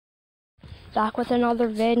back with another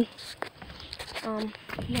vid.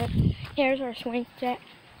 Here's our swing set.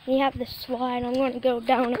 We have the slide. I'm going to go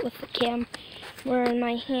down it with the camera in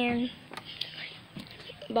my hand.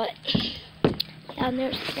 But down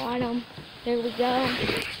there's the bottom. There we go.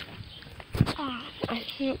 I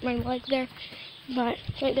hit my leg there. But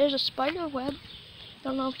wait, there's a spider web.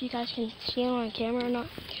 Don't know if you guys can see it on camera or not.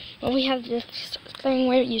 But we have this thing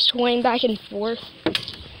where you swing back and forth.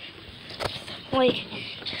 Like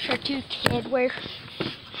for two kids where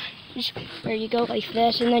you go like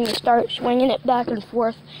this and then you start swinging it back and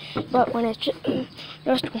forth. But when it's just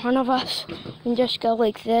one of us, we just go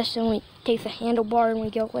like this and we take the handlebar and we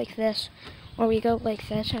go like this. Or we go like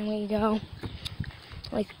this and we go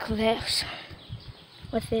like this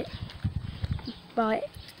with it. But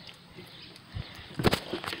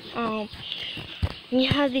you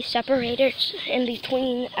have these separators in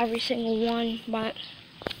between every single one, but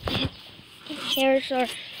here's our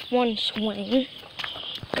one swing.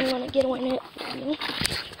 I'm gonna get on it.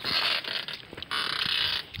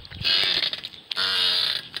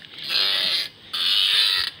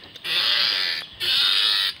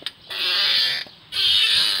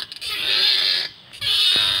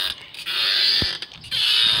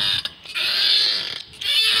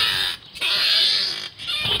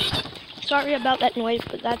 Sorry about that noise,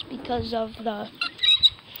 but that's because of the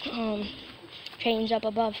chains up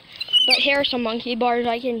above. But here are some monkey bars.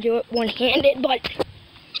 I can do it one-handed, but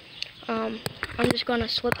I'm just gonna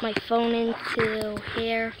slip my phone into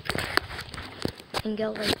here and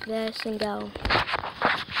go like this and go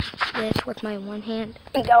this with my one hand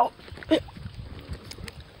and go.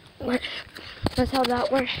 That's how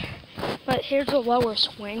that works. But here's a lower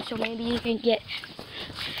swing, so maybe you can get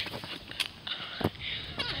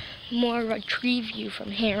more of a tree view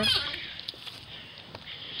from here.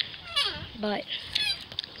 But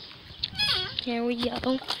here we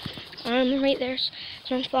go. Right there's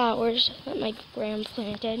some flowers that my grandma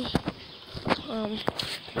planted.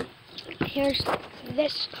 Here's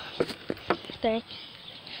this thing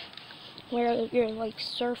where you're like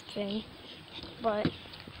surfing, but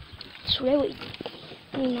it's really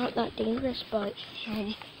not that dangerous. But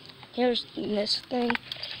here's this thing.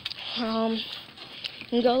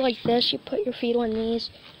 You go like this, you put your feet on these,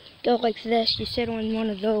 go like this, you sit on one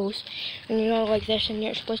of those, and you go like this, and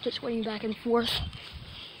you're supposed to swing back and forth.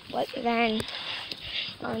 But then,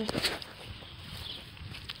 down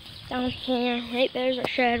here, right there's our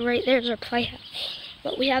shed, right there's our playhouse.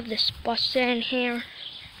 But we have this bus stand here,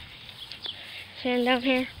 down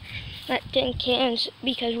here, that tin cans,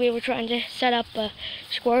 because we were trying to set up a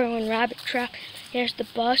squirrel and rabbit trap. Here's the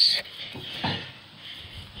bus.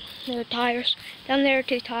 There are tires. Down there are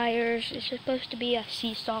two tires. It's supposed to be a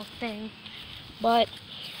seesaw thing. But,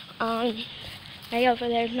 right over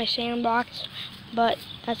there's my sandbox. But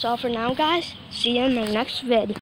that's all for now, guys. See you in my next vid.